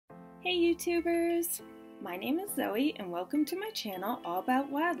Hey YouTubers! My name is Zoe and welcome to my channel all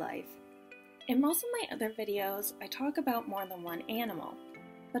about wildlife. In most of my other videos, I talk about more than one animal,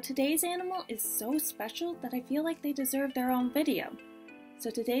 but today's animal is so special that I feel like they deserve their own video.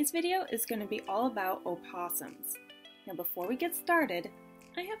 So today's video is going to be all about opossums. Now before we get started,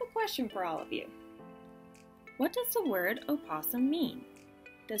 I have a question for all of you. What does the word opossum mean?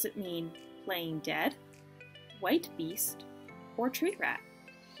 Does it mean playing dead, white beast, or tree rat?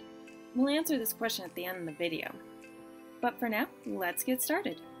 We'll answer this question at the end of the video. But for now, let's get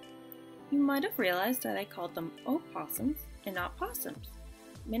started. You might have realized that I called them opossums and not possums.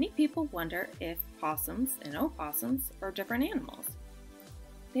 Many people wonder if possums and opossums are different animals.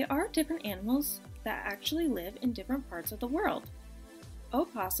 They are different animals that actually live in different parts of the world.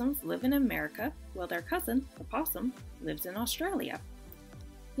 Opossums live in America, while their cousin, the possum, lives in Australia.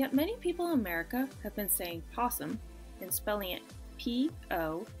 Yet many people in America have been saying possum and spelling it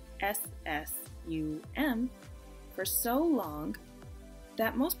P-O-S-S-U-M for so long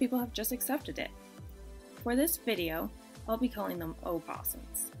that most people have just accepted it. For this video, I'll be calling them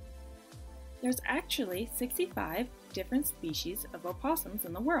opossums. There's actually 65 different species of opossums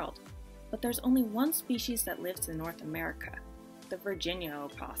in the world, but there's only one species that lives in North America, the Virginia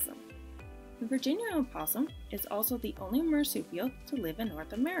opossum. The Virginia opossum is also the only marsupial to live in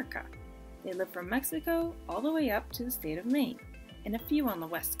North America. They live from Mexico all the way up to the state of Maine, and a few on the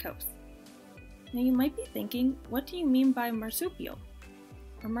west coast. Now you might be thinking, what do you mean by marsupial?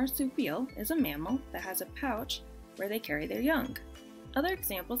 A marsupial is a mammal that has a pouch where they carry their young. Other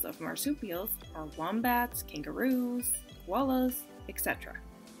examples of marsupials are wombats, kangaroos, koalas, etc.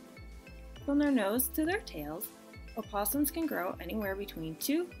 From their nose to their tails, opossums can grow anywhere between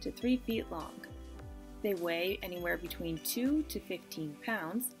 2 to 3 feet long. They weigh anywhere between 2 to 15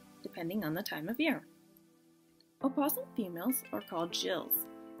 pounds, depending on the time of year. Opossum females are called gills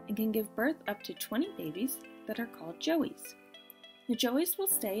and can give birth up to 20 babies that are called joeys. The joeys will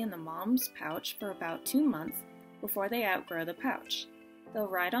stay in the mom's pouch for about 2 months before they outgrow the pouch. They'll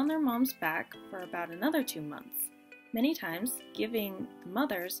ride on their mom's back for about another 2 months, many times giving the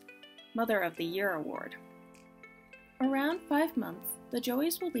mothers Mother of the Year award. Around 5 months, the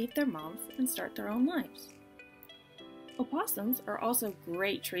joeys will leave their moms and start their own lives. Opossums are also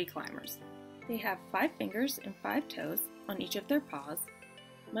great tree climbers. They have 5 fingers and 5 toes on each of their paws,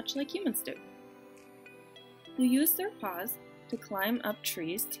 much like humans do. They use their paws to climb up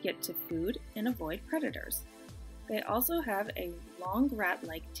trees to get to food and avoid predators. They also have a long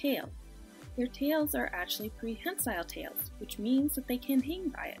rat-like tail. Their tails are actually prehensile tails, which means that they can hang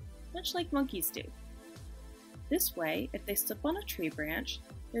by it, much like monkeys do. This way, if they slip on a tree branch,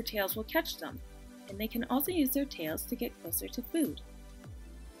 their tails will catch them, and they can also use their tails to get closer to food.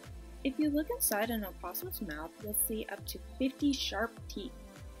 If you look inside an opossum's mouth, you'll see up to 50 sharp teeth.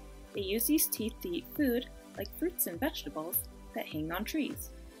 They use these teeth to eat food, like fruits and vegetables, that hang on trees.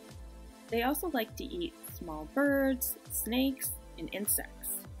 They also like to eat small birds, snakes, and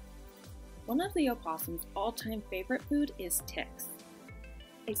insects. One of the opossum's all-time favorite food is ticks.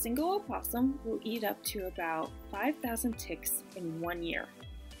 A single opossum will eat up to about 5,000 ticks in 1 year.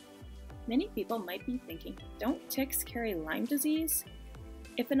 Many people might be thinking, don't ticks carry Lyme disease?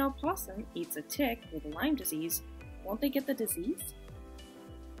 If an opossum eats a tick with Lyme disease, won't they get the disease?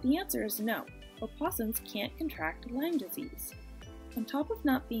 The answer is no. Opossums can't contract Lyme disease. On top of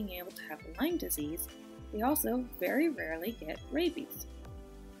not being able to have Lyme disease, they also very rarely get rabies.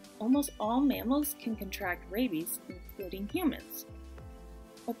 Almost all mammals can contract rabies, including humans.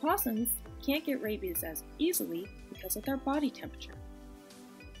 Opossums can't get rabies as easily because of their body temperature.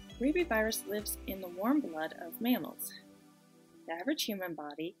 Rabivirus lives in the warm blood of mammals. The average human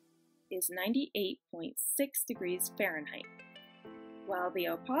body is 98.6 degrees Fahrenheit, while the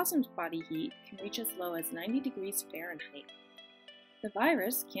opossum's body heat can reach as low as 90 degrees Fahrenheit. The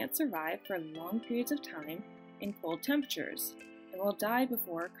virus can't survive for long periods of time in cold temperatures and will die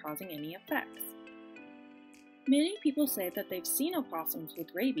before causing any effects. Many people say that they've seen opossums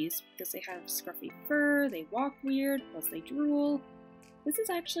with rabies because they have scruffy fur, they walk weird, plus they drool. This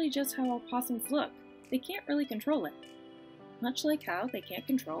is actually just how opossums look. They can't really control it. Much like how they can't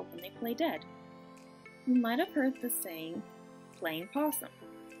control when they play dead. You might have heard the saying, playing possum.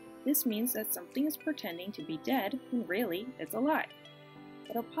 This means that something is pretending to be dead when really it's alive.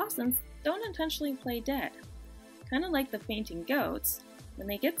 But opossums don't intentionally play dead. Kind of like the fainting goats, when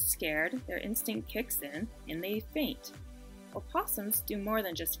they get scared, their instinct kicks in and they faint. Opossums do more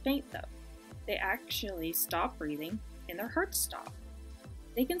than just faint though. They actually stop breathing and their hearts stop.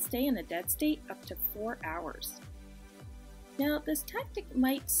 They can stay in a dead state up to 4 hours. Now, this tactic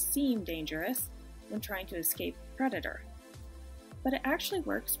might seem dangerous when trying to escape a predator. But it actually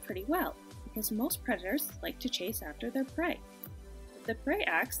works pretty well, because most predators like to chase after their prey. If the prey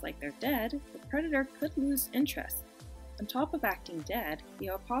acts like they're dead, the predator could lose interest. On top of acting dead,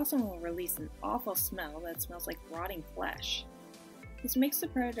 the opossum will release an awful smell that smells like rotting flesh. This makes the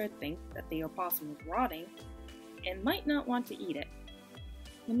predator think that the opossum is rotting and might not want to eat it.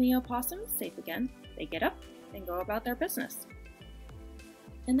 When the opossum is safe again, they get up and go about their business.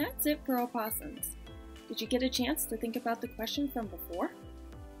 And that's it for opossums. Did you get a chance to think about the question from before?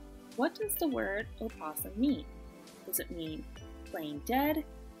 What does the word opossum mean? Does it mean plain dead,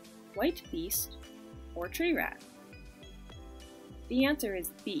 white beast, or tree rat? The answer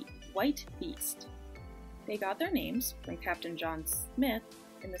is B, white beast. They got their names from Captain John Smith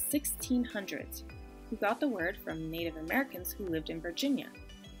in the 1600s, who got the word from Native Americans who lived in Virginia,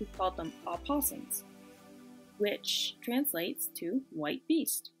 who called them opossums, which translates to white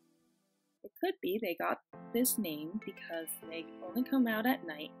beast. It could be they got this name because they only come out at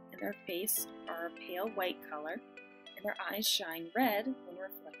night and their face are a pale white color and their eyes shine red when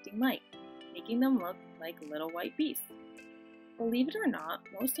reflecting light, making them look like little white beasts. Believe it or not,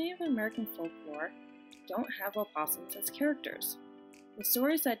 most Native American folklore don't have opossums as characters. The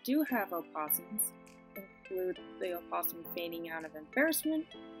stories that do have opossums include the opossum fainting out of embarrassment,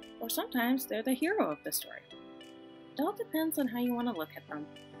 or sometimes they're the hero of the story. It all depends on how you want to look at them.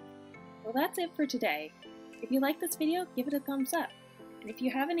 Well, that's it for today. If you like this video, give it a thumbs up. And if you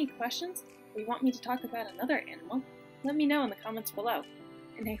have any questions, or you want me to talk about another animal, let me know in the comments below.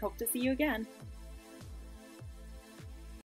 And I hope to see you again.